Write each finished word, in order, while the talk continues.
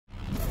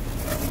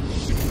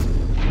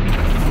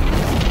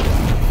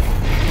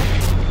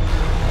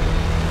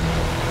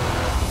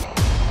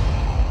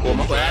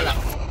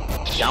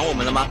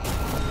in the map.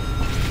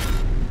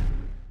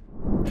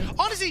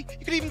 Honestly,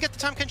 you could even get the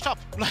time catch top.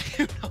 Like,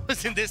 who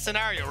knows in this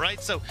scenario,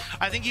 right? So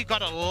I think you've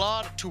got a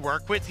lot to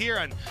work with here,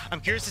 and I'm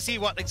curious to see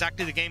what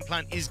exactly the game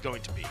plan is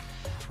going to be.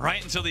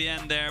 Right until the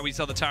end there, we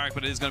saw the Tarek,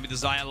 but it is going to be the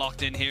Xayah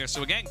locked in here.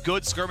 So again,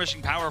 good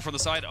skirmishing power from the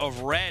side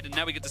of Red, and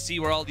now we get to see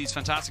where all these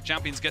fantastic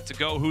champions get to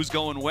go, who's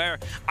going where.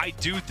 I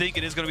do think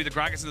it is going to be the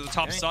Gragas to the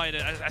top side,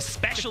 a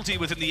specialty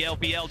within the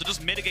LPL to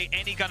just mitigate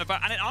any kind of...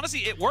 And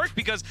honestly, it worked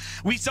because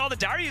we saw the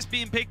Darius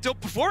being picked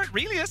up before it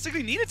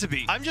realistically needed to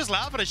be. I'm just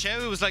laughing at Xiao,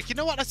 who was like, you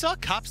know what, I saw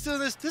Caps doing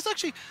this. This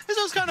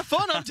was kind of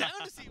fun. I'm down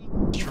to see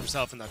what for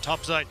himself in that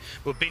top side.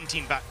 But Bin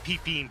team back,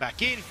 PPing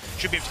back in,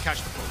 should be able to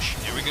catch the push.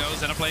 Here we go,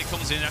 Xenoplay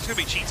comes in. That's going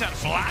to be Cheetan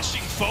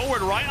flashing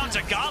forward right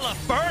onto Gala.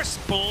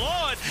 First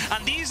blood.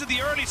 And these are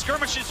the early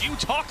skirmishes you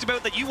talked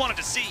about that you wanted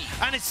to see.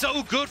 And it's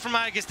so good for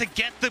Magus to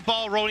get the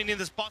ball rolling in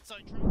the spot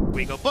side.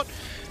 We go, but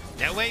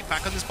now way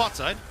back on the spot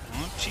side.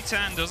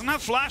 Cheetan doesn't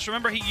have flash.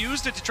 Remember, he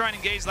used it to try and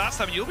engage last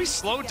time. You'll be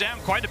slowed down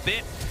quite a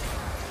bit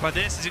by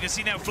this. As you can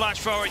see now, flash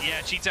forward. Yeah,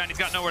 Cheetan, he's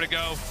got nowhere to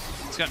go.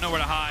 He's got nowhere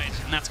to hide.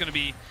 And that's going to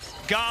be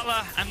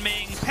Gala and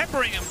Ming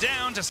peppering him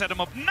down to set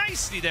him up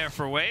nicely there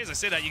for Wei. As I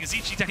say that, you can see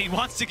Cheetan, he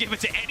wants to give it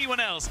to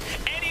anyone else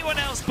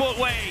but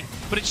Wei,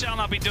 but it shall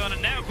not be done.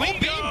 And now we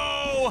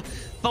go!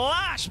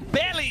 Flash,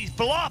 belly,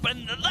 flop,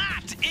 and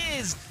that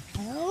is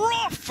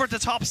rough for the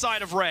top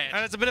side of Red.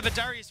 And it's a bit of a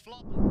Darius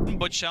flop.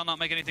 But shall not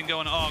make anything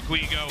going. Oh,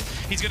 Guigo.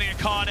 He's going to get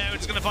caught out.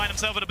 He's going to find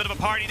himself in a bit of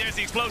a party. There's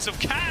the explosive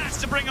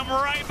cast to bring him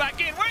right back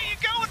in. Where are you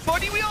going,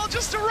 buddy? We all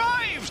just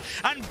arrived.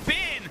 And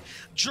Bin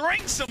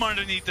drinks him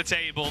underneath the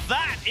table.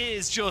 That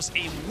is just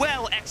a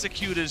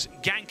well-executed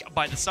gank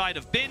by the side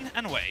of Bin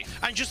and Wei.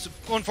 And just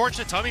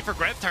unfortunate timing for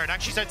Grevtar. It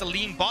actually started to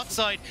lean bot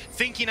side,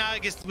 thinking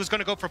Agus was going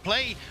to go for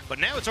play. But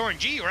now it's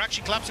RNG. We're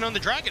actually collapsing on the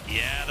Dragon.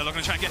 Yeah, they're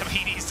looking to try and get him.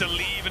 He needs to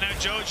leave. And now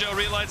Jojo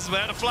realizes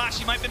without a flash,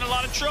 he might be in a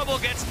lot of trouble.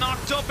 Gets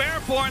knocked up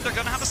airborne. They're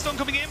going to have a stun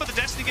coming in, but the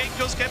Destiny Gate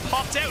does get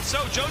popped out. So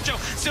Jojo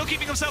still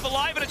keeping himself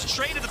alive, and it's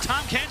traded the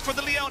Tom Kent for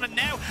the Leon. And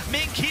now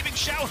Ming keeping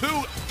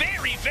Xiaohu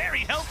very, very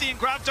healthy, and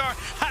Grevtar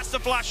has to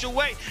flash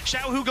away.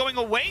 Xiaohu going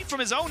away from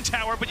his own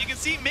tower, but you can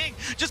see Ming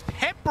just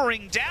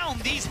peppering down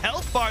these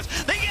health bars.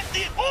 They get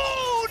the...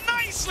 Oh,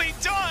 nicely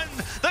done!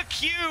 The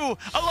Q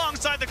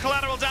alongside the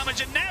collateral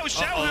damage, and now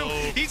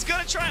Xiaohu, he's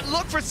going to try and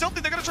look for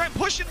something. They're going to try and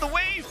push in the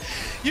wave.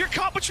 You're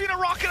caught between a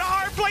rock and a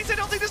hard place. I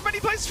don't think there's many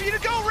places for you to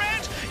go,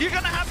 Red. You're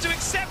going to have to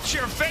accept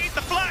your fate.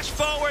 The flash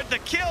forward, the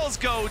kills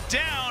go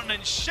down,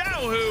 and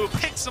Xiaohu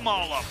picks them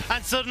all up.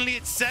 And suddenly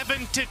it's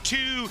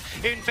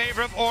 7-2 in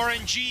favor of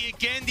RNG.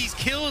 Again, these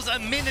kills a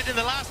minute in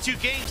the last two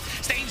games,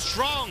 staying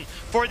strong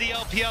for the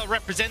LPL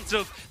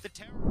representative. The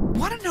terror. I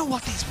want to know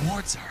what these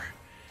wards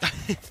are.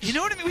 You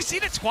know what I mean? We've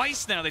seen it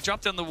twice now. They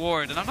dropped down the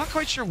ward, and I'm not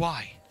quite sure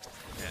why.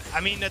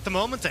 I mean, at the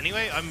moment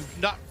anyway, I'm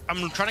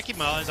trying to keep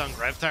my eyes on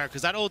Grevtar,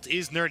 because that ult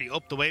is nearly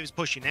up, the wave's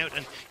pushing out,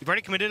 and you've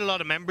already committed a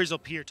lot of members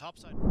up here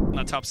topside.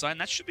 On top side,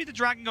 and that should be the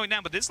Dragon going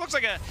down, but this looks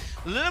like a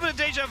little bit of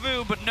deja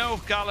vu, but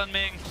no, Gala and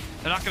Ming,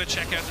 they're not going to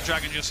check out the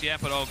Dragon just yet,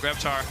 but oh,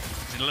 Grevtar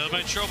is in a little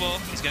bit of trouble.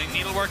 He's getting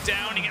needlework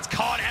down, he gets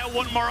caught out,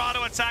 one more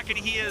auto attack, and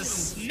he is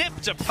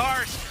snipped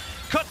apart,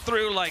 cut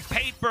through like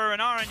paper,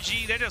 and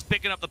RNG, they're just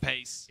picking up the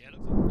pace.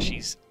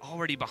 She's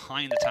already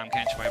behind the Tam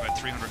Kench by about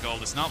 300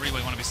 gold. It's not really what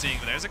you want to be seeing,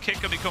 but there's a kick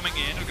going to be coming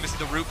in. We're going to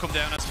see the root come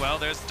down as well.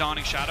 There's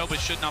Dawning Shadow, but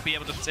should not be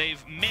able to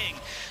save Ming.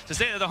 To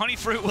say that the Honey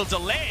Fruit will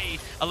delay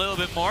a little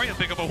bit more. He'll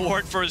pick up a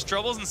ward for his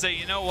troubles and say,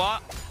 you know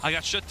what? I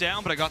got shut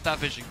down, but I got that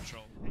vision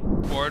control.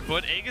 Forward,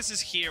 but Aegis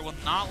is here, will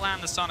not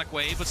land the Sonic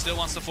Wave, but still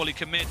wants to fully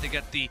commit to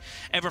get the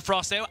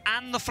Everfrost out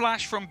and the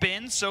flash from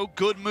Bin, so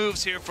good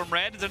moves here from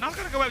Red. They're not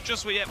going to go out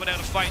just yet without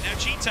a fight. Now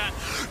Cheetan,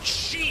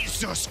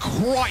 Jesus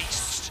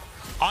Christ!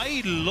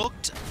 I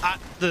looked at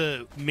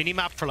the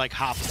minimap for like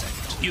half a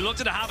second. You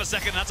looked at a half a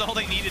second, that's all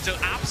they needed to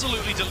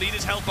absolutely delete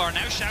his health bar.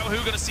 Now Xiaohu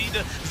going to see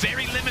the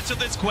very limits of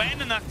this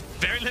Gwen, and that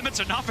very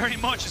limits are not very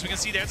much. As we can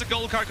see, there's a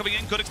gold card coming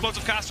in. Good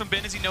explosive cast from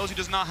Bin, as he knows he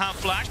does not have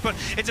flash, but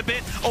it's a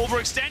bit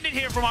overextended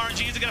here from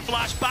RNG. As they get a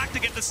flash back to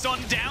get the stun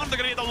down. They're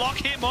going to be able to lock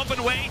him up,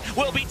 and Wei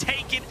will be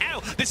taken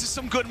out. This is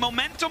some good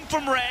momentum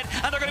from Red,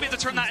 and they're going to be able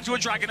to turn that into a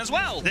Dragon as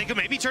well. They could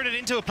maybe turn it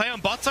into a play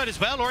on bot side as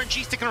well.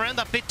 RNG sticking around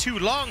that bit too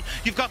long.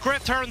 You've got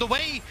Grevtar on the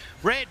way.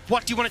 Red,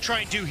 what do you want to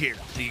try and do here?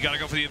 You got to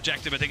go for the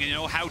objective. I think you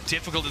know how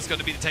difficult it's going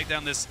to be to take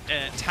down this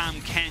Tam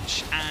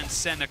Kench and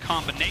send a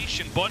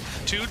combination, but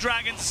two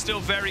Dragons is still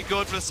very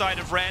good for the side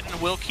of Red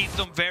and will keep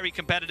them very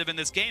competitive in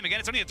this game. Again,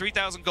 it's only a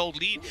 3,000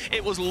 gold lead.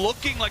 It was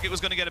looking like it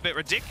was going to get a bit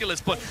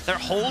ridiculous, but they're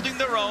holding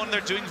their own.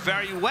 They're doing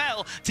very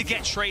well to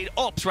get trade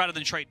ups rather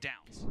than trade downs.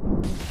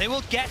 They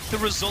will get the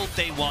result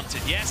they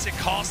wanted. Yes, it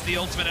cost the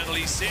ultimate at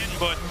Lee Sin,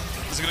 but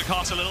it's going to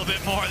cost a little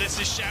bit more. This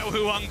is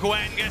Xiaohu on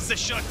Gwen, gets the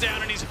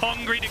shutdown, and he's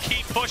hungry to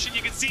keep pushing.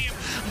 You can see him,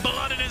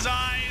 blood in his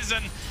eyes,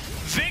 and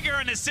vigor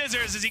in his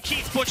scissors as he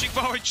keeps pushing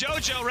forward.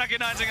 Jojo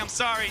recognizing, I'm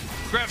sorry,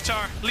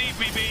 Grevtar, leave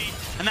me be.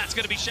 And that's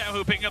going to be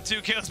Xiaohu picking up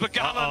 2 kills. But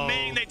Gala and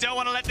Ming, they don't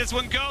want to let this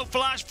one go.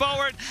 Flash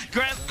forward.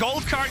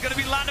 Gold card going to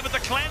be landed, but the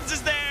cleanse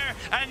is there.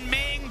 And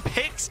Ming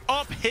picks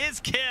up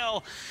his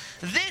kill.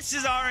 This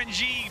is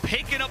RNG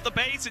picking up the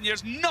pace, and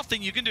there's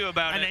nothing you can do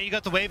about it. And now you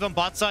got the wave on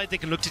bot side. They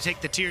can look to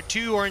take the tier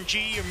 2.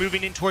 RNG are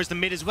moving in towards the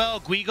mid as well.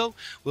 Guigo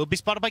will be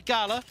spotted by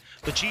Gala,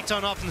 but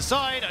Cheaton off on the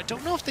side. I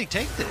don't know if they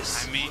take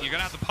this. I mean, you're going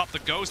to have to pop the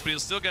ghost, but he'll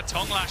still get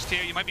tongue lashed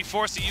here. You might be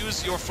forced to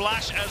use your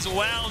flash as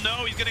well.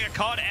 No, he's going to get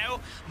caught out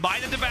by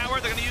the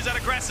Devourer. They're going to use that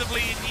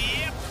aggressively.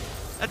 Yep.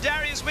 A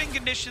Darius win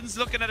conditions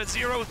looking at a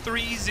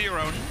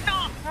 0-3-0.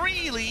 Not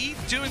really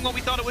doing what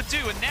we thought it would do.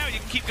 And now you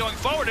can keep going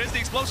forward. There's the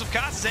explosive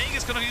cast. Zang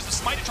is going to use the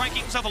smite to try and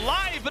keep himself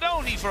alive, but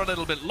only for a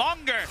little bit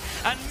longer.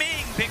 And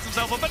Ming picks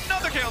himself up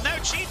another kill. Now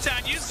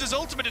Cheaton uses his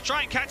ultimate to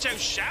try and catch out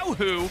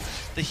Xiaohu,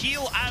 the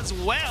heal as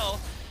well.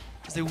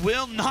 They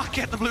will not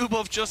get the blue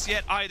buff just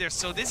yet either.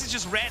 So this is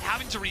just Red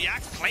having to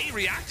play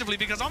reactively,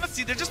 because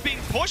honestly they're just being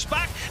pushed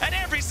back at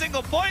every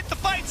single point. The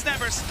fight's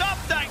never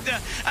stopped, Dagda,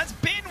 as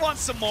Bin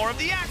wants some more of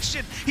the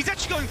action. He's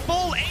actually going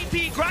full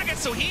AP Gragas,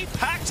 so he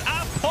packs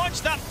a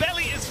punch. That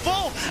belly is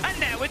full, and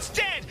now it's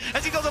dead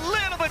as he goes a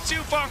little bit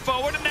too far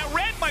forward. And now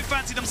Red might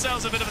fancy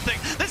themselves a bit of a thing.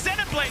 The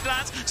Zenith Blade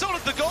lands, so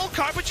does the gold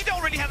card, but you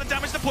don't really have the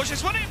damage to push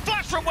this one in.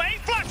 Flash from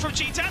Wave, flash from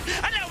Cheaton,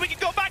 and now we can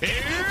go back in.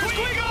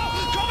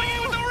 Guigo coming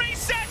in with the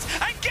reset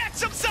and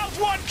gets himself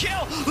one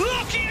kill.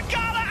 Looking at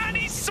Gala, and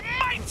he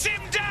smites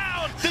him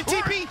down. The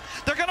TP.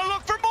 They're going to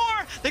look for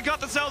more. They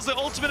got themselves the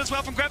ultimate as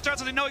well from Grevtar,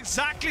 so they know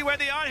exactly where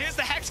they are. Here's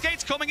the Hex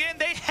Gates coming in.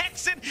 They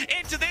hex it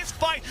into this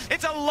fight.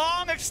 It's a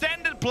long,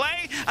 extended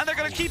play, and they're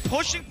going to keep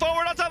pushing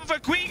forward on top of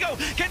it. Guigo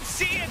can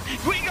see it.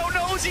 Guigo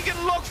knows he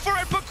can look for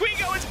it, but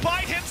Guigo is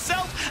by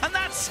himself, and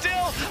that's still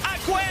a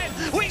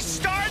Gwen. We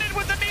started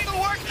with the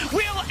needlework.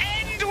 We'll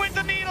end with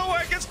the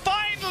needlework as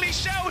finally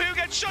Xiaohu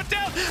gets shut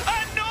down.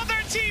 Another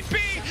TP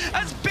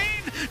as Bin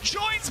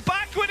joins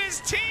back with his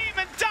team,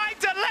 and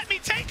Dagda, let me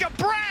take a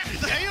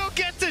breath. He'll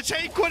get to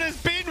take one as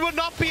Bin will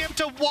not be able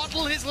to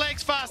waddle his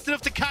legs fast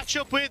enough to catch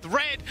up with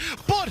Red.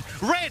 But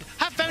Red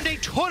have found a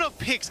ton of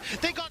picks.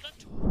 They got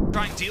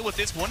try and deal with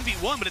this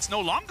 1v1, but it's no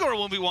longer a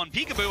 1v1.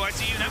 Peekaboo, I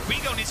see you now.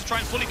 Guigo needs to try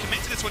and fully commit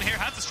to this one here.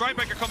 Has the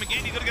Strikebreaker coming in.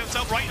 He's going to get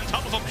himself right on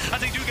top of him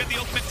as they do get the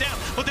ultimate down.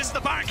 But this is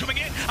the Baron coming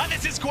in, and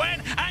this is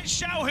Gwen and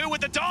Xiaohu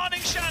with the Dawning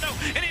Shadow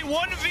in a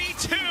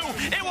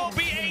 1v2. It will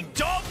be a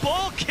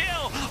double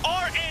kill.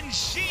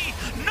 RNG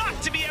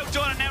not to be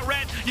outdone. And now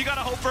Red, you got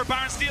to hope for a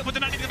Baron steal, but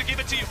they're not even going to give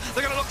it to you.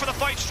 They're going to look for the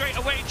fight straight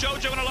away.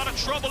 Jojo in a lot of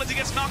trouble as he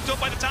gets knocked up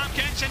by the Tam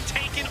Kench and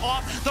taken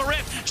off the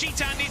rip.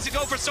 Cheaton needs to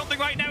go for something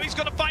right now. He's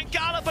going to find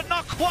Gala, but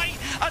not quite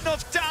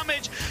enough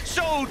damage.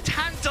 So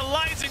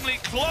tantalizingly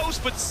close,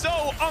 but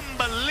so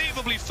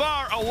unbelievably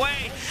far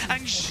away.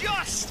 And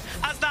just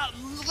as that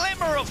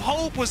glimmer of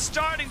hope was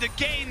starting to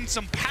gain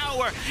some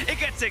power, it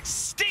gets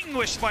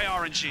extinguished by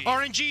RNG.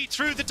 RNG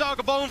threw the dog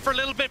a bone for a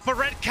little bit, but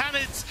Red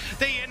Canids,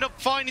 they end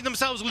up finding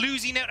themselves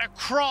losing out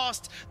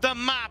across the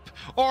map.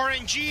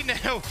 RNG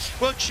now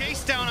will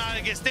chase down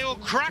Alagus. They will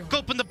crack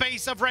open the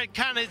base of Red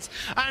Canids,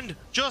 and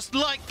just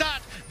like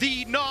that,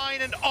 the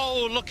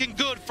 9-0 looking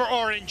good for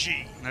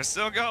RNG. They're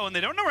still going.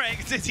 They don't know where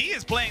Eggs is. He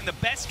is playing the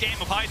best game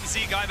of hide and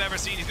seek I've ever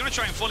seen. He's going to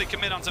try and fully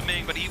commit onto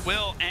Ming, but he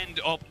will end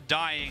up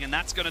dying, and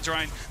that's going to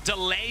try and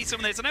delay some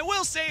of this. And I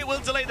will say it will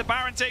delay the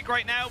Baron take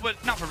right now,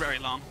 but not for very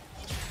long.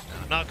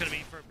 No, not going to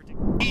be for a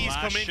particular. He's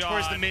coming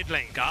towards the mid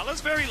lane.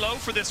 Gala's very low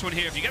for this one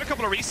here. If you get a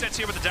couple of resets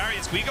here with the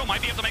Darius, Guigo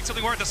might be able to make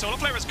something work. The Solar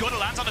Flare is good. It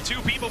lands on the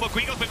two people, but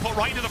Guigo's been put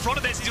right to the front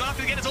of this. He's not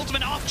going to get his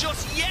ultimate off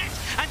just yet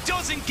and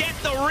doesn't get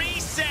the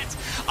reset.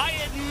 I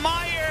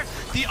admire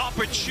the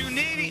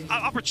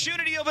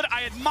opportunity of it.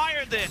 I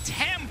admire the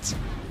attempt,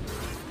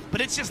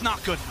 but it's just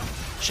not good enough.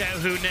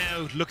 Xiaohu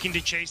now looking to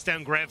chase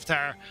down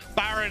Grevtar.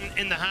 Baron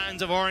in the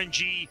hands of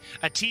RNG.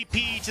 A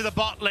TP to the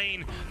bot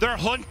lane. They're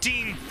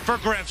hunting for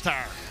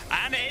Grevtar.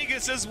 And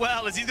Aegis as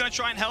well, as he's going to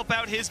try and help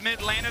out his mid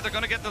laner. They're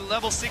going to get the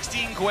level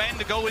 16 Gwen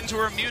to go into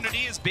her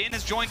immunity, as Bin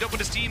has joined up with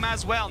his team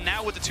as well.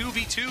 Now with the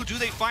 2v2, do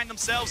they find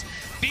themselves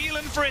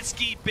feeling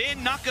frisky?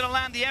 Bin not going to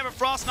land the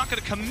Everfrost, not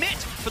going to commit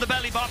for the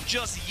belly bop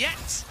just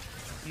yet.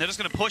 And they're just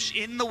going to push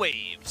in the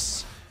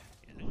waves.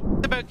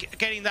 About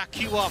getting that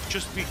Q off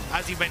just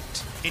as he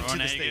went into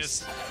the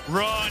space.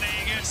 Run,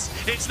 Aegis.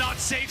 It's not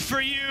safe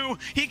for you.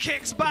 He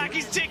kicks back.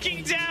 He's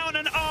ticking down.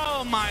 And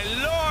oh my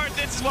lord,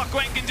 this is what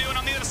Gwen can do. And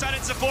on the other side,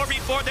 it's a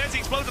 4v4. There's the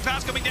explosive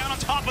pass coming down on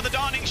top of the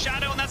Dawning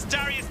Shadow. And that's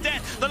Darius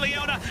dead. The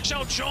Leona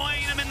shall join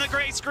him in the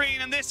gray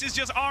screen. And this is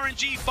just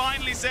RNG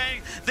finally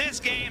saying this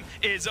game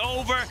is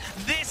over.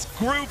 This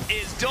group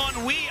is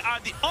done. We are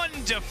the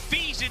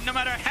undefeated no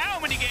matter how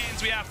many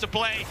games we have to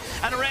play.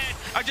 And Red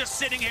are just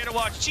sitting here to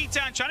watch.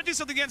 Cheaton trying to do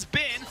something against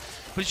Bin,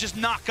 but he's just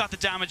not got the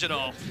damage at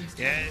all.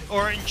 Yeah,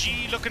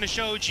 RNG looking to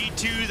show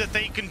G2 that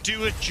they can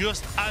do it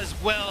just as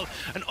well.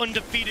 An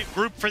undefeated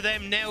group for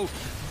them now,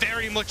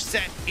 very much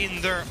set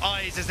in their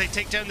eyes as they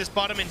take down this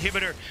bottom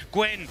inhibitor.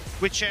 Gwen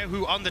with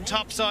Xiaohu on the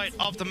top side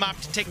of the map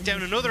to take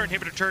down another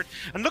inhibitor turret.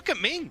 And look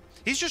at Ming.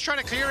 He's just trying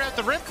to clear out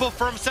the rip buff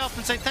for himself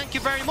and say, thank you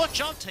very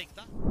much, I'll take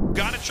that.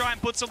 Gotta try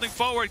and put something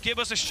forward, give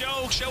us a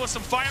show us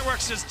some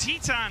fireworks as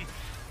Titan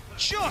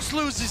just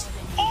loses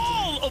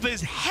all of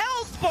his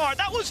health bar.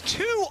 That was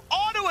 2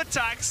 auto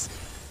attacks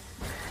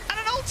and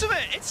an to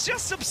it. It's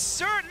just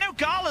absurd. Now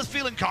Gala's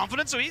feeling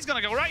confident, so he's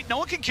going to go, right, no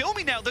one can kill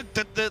me now.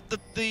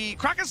 The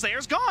Kraken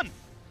Slayer's gone.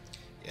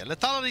 Yeah,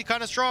 lethality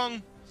kind of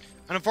strong.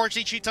 And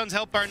unfortunately, Cheaton's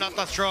health bar not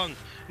that strong.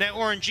 Now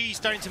RNG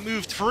starting to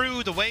move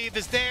through. The wave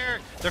is there.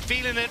 They're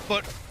feeling it,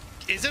 but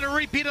is it a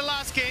repeat of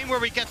last game where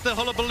we get the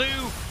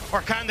hullabaloo?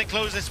 Or can they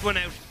close this one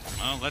out?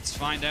 Well, let's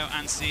find out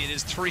and see. It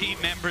is 3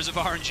 members of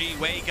RNG,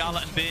 Wei,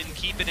 Gala, and Bin,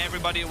 keeping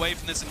everybody away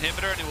from this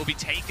inhibitor, and it will be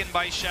taken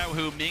by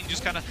Xiaohu. Ming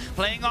just kind of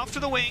playing off to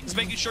the wings,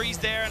 making sure he's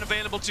there and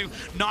available to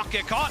not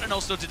get caught, and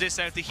also to diss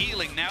out the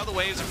healing. Now the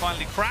waves are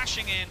finally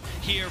crashing in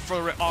here for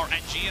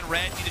RNG, and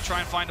Red need to try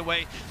and find a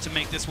way to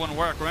make this one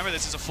work. Remember,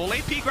 this is a full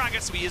AP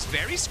Gragas, so he is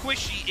very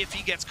squishy if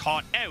he gets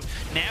caught out.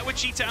 Now with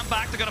Cheetah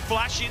back, they're going to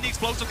flash in. The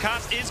explosive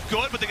cast is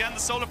good, but they're getting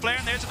the solar flare,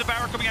 and there's a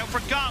Devourer coming out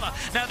for Gala.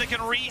 Now they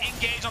can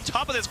re-engage on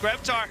top of this.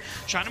 Grevtar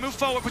trying to move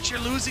forward, but you're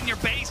losing your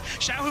base.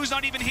 Xiaohu's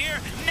not even here.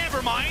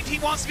 Never mind. He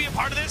wants to be a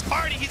part of this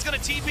party. He's going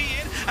to TP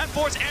in and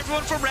force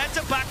everyone from Red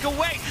to back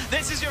away.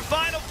 This is your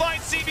final fight,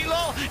 CB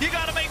LOL. You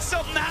got to make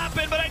something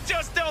happen, but I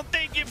just don't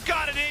think you've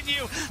got it in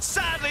you.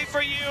 Sadly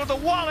for you, the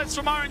wallets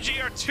from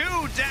RNG are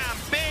too damn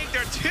big.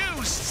 They're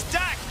too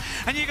stacked.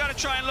 And you got to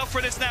try and look for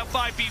this now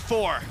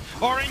 5v4.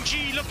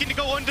 RNG looking to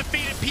go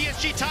undefeated.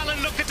 PSG Talon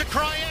looking to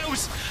cry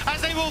out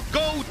as they will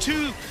go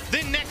to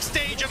the next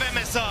stage of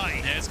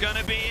MSI. It's going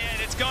to be it.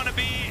 It's going to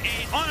be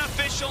an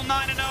unofficial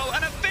 9-0,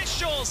 an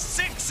official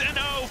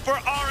 6-0 for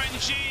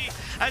RNG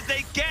as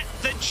they get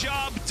the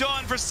job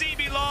done. For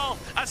CB LOL,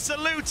 a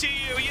salute to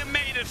you. You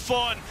made it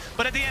fun.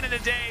 But at the end of the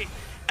day,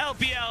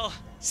 LPL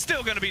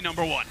still going to be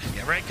number 1.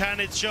 Yeah, Red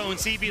Cannon's shown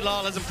CB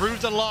LOL has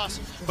improved a lot,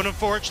 but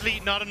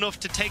unfortunately not enough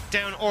to take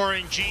down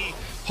RNG.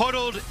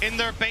 Huddled in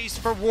their base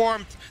for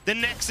warmth, the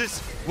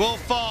Nexus will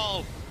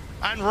fall,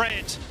 and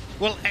Red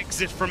will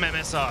exit from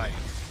MSI.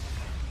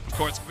 Of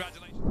course,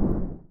 congratulations.